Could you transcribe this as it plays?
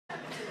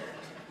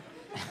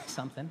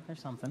something.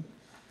 There's something.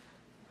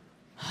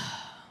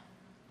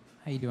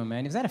 How you doing,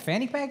 man? Is that a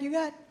fanny pack you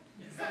got?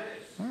 Yes, that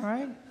is. All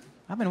right.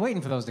 I've been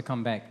waiting for those to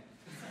come back.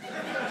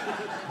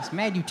 It's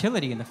mad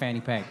utility in the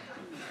fanny pack.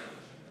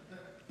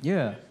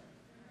 Yeah.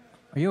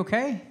 Are you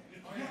okay?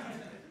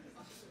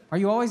 Are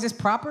you always this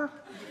proper?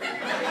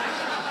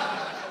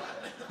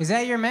 Is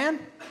that your man?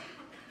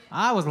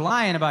 I was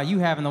lying about you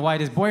having the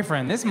whitest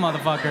boyfriend. This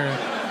motherfucker.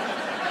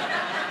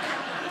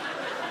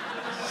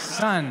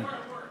 Son.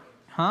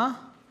 Huh?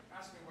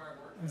 Ask me where I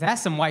work.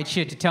 That's some white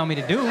shit to tell me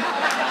to do.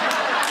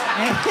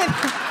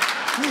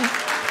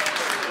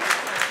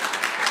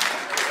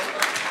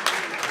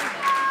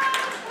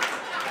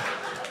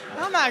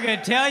 I'm not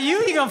gonna tell you.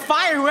 You're gonna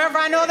fire whoever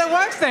I know that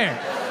works there.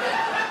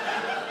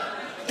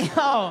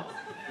 Yo,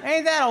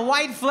 ain't that a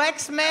white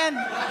flex, man?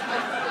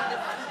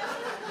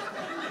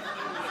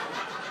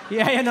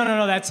 Yeah,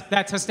 no,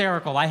 that's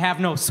hysterical. I have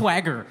no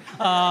swagger.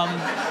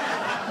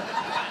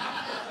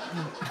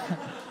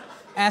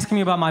 Ask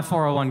me about my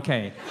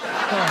 401k.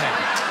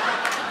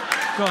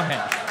 Go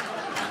ahead.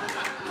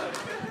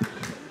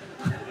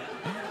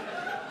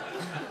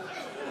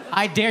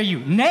 I dare you.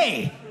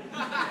 Nay,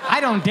 I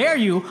don't dare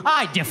you.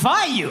 I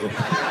defy you.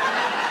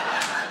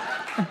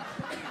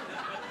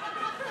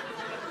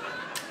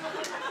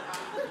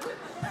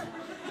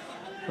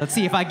 Let's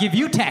see if I give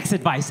you tax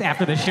advice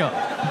after the show.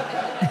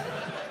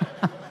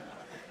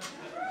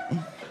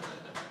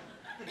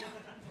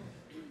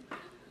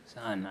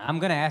 Son, I'm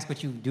gonna ask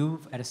what you do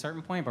at a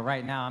certain point, but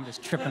right now I'm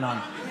just tripping on.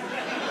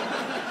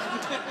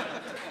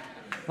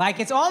 Like,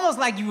 it's almost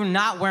like you're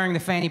not wearing the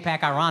fanny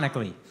pack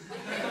ironically.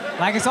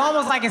 Like, it's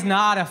almost like it's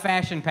not a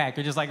fashion pack.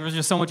 You're just like, there's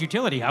just so much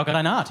utility. How could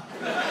I not?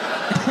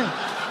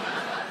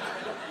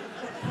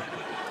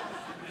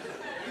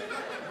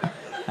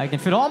 I can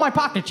fit all my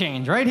pocket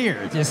change right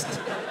here. Just.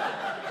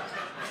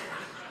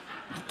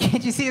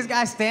 Can't you see this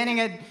guy standing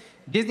at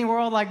Disney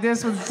World like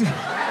this? With...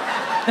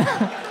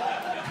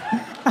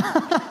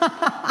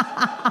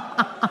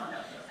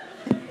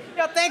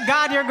 Yo, thank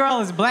God your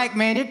girl is black,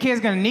 man. Your kid's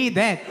gonna need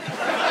that.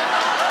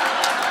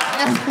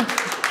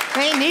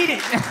 They need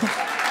it.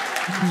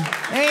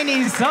 They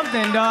need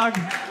something, dog.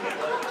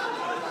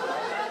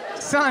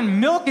 Son,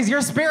 milk is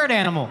your spirit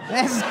animal.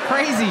 That's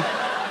crazy.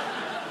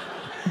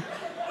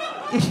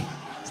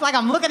 It's like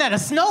I'm looking at a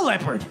snow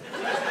leopard.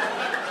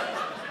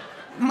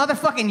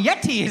 Motherfucking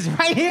Yeti is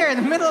right here in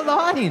the middle of the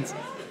audience.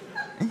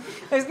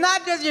 It's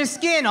not just your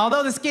skin,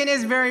 although the skin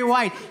is very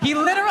white. He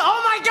literally,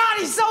 oh my God,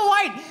 he's so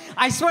white.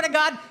 I swear to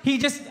God, he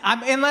just,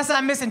 unless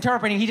I'm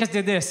misinterpreting, he just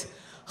did this.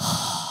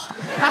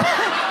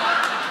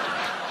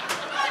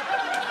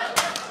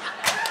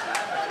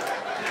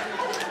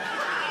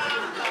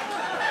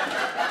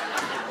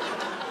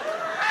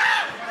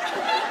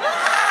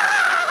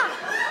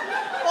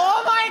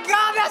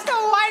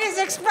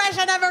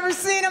 Expression I've ever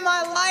seen in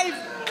my life.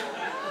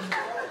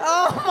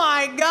 Oh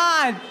my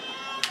God.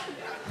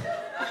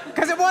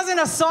 Because it wasn't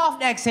a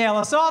soft exhale.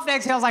 A soft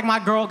exhale is like my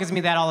girl gives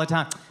me that all the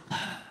time.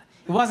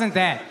 It wasn't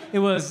that. It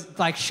was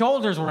like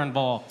shoulders were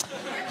involved.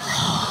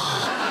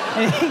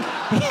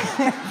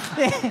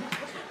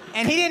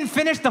 And he didn't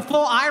finish the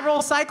full eye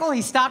roll cycle.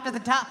 He stopped at the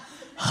top.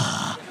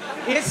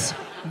 It's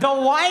the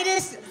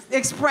whitest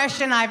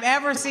expression I've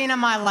ever seen in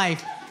my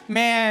life.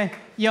 Man,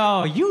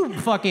 yo, you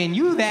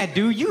that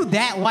dude, you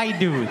that white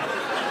dude.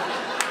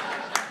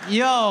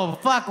 Yo,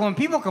 fuck, when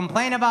people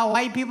complain about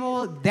white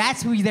people,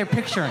 that's who they're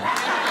picturing.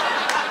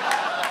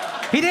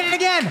 He did it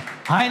again.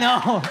 I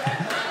know.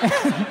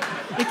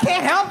 You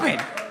can't help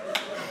it.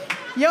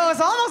 Yo,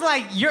 it's almost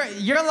like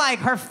you're like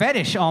her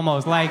fetish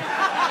almost, like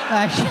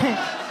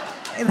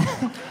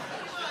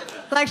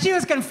she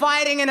was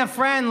confiding in a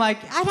friend, like,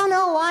 I don't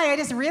know why, I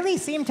just really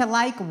seem to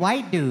like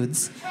white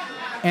dudes.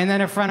 And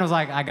then her friend was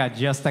like, I got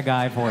just the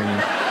guy for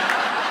you.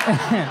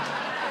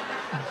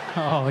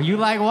 Oh, you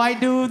like white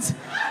dudes?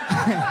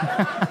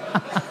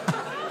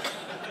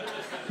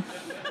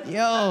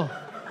 Yo,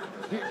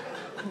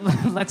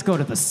 let's go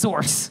to the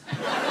source.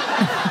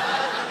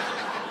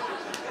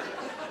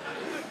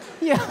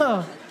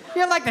 Yo,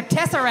 you're like the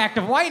Tesseract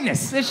of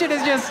whiteness. This shit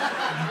is just,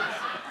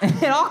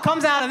 it all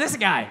comes out of this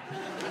guy.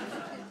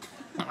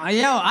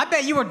 Yo, I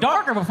bet you were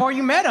darker before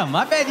you met him.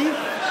 I bet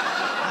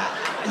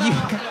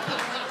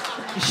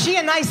is she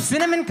a nice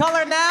cinnamon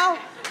color now?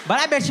 But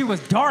I bet she was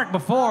dark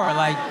before,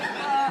 like,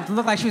 it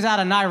looked like she was out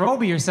of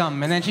Nairobi or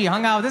something. And then she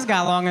hung out with this guy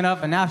long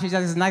enough, and now she's got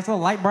this nice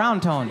little light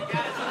brown tone.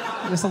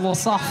 Just a little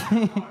soft,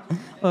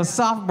 little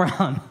soft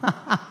brown.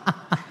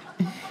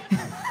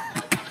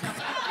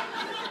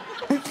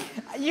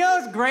 You know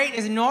what's great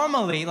is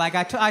normally, like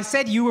I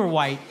said you were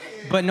white,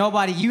 but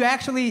nobody, you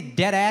actually,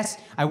 dead ass,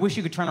 I wish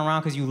you could turn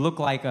around because you look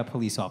like a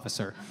police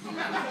officer.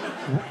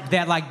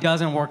 That like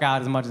doesn't work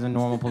out as much as a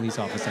normal police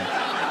officer.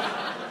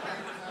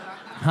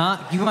 Huh?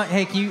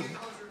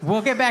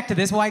 We'll get back to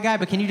this white guy,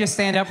 but can you just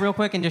stand up real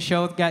quick and just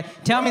show the guy?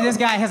 Tell me this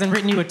guy hasn't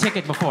written you a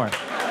ticket before.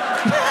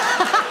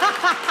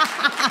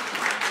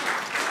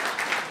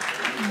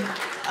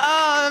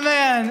 Oh,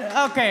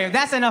 man. Okay,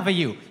 that's enough of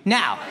you.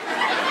 Now,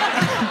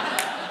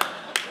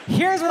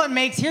 here's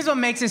what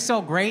makes it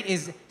so great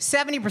is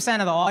 70%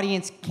 of the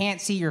audience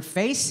can't see your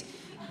face,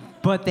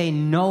 but they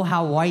know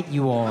how white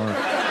you are.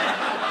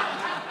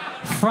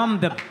 From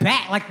the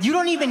back. Like, you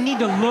don't even need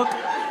to look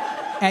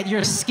at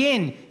your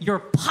skin. Your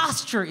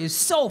posture is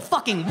so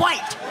fucking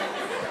white.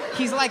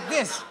 He's like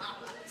this.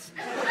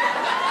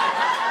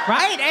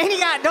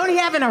 Right? Don't he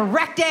have an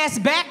erect ass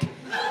back?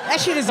 That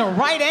shit is a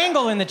right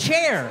angle in the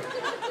chair.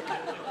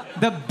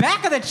 The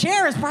back of the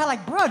chair is probably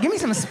like, bro, give me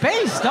some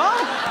space,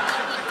 dog.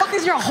 Fuck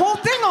is your whole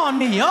thing on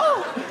me,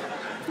 yo?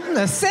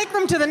 The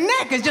sacrum to the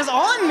neck is just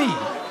on me.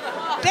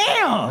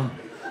 Damn.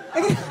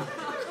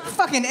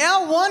 Fucking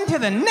L1 to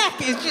the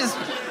neck is just,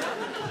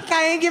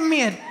 guy ain't giving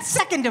me a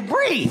second to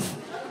breathe.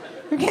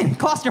 I'm getting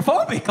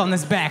claustrophobic on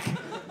this back.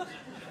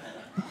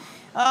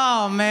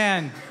 Oh,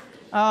 man.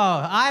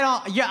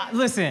 Oh,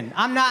 listen,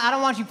 I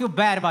don't want you to feel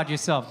bad about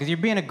yourself because you're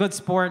being a good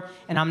sport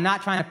and I'm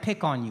not trying to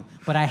pick on you,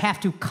 but I have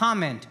to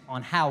comment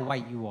on how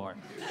white you are.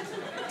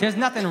 There's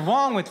nothing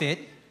wrong with it,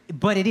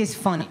 but it is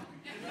funny.